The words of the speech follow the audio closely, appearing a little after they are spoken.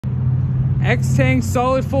Extang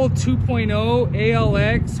Solid Fold 2.0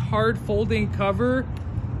 ALX hard folding cover.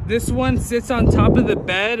 This one sits on top of the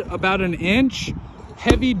bed about an inch.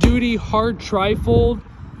 Heavy duty hard trifold.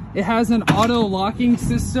 It has an auto locking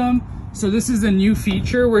system. So this is a new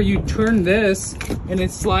feature where you turn this and it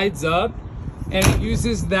slides up and it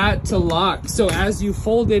uses that to lock. So as you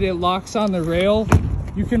fold it, it locks on the rail.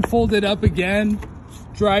 You can fold it up again,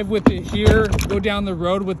 drive with it here, go down the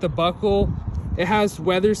road with the buckle. It has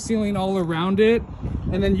weather sealing all around it.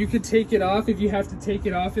 And then you could take it off if you have to take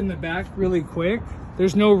it off in the back really quick.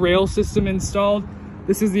 There's no rail system installed.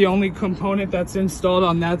 This is the only component that's installed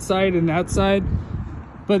on that side and that side.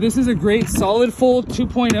 But this is a great Solid Fold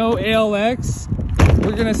 2.0 ALX.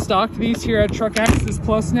 We're gonna stock these here at Truck Access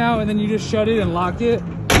Plus now, and then you just shut it and lock it,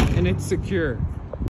 and it's secure.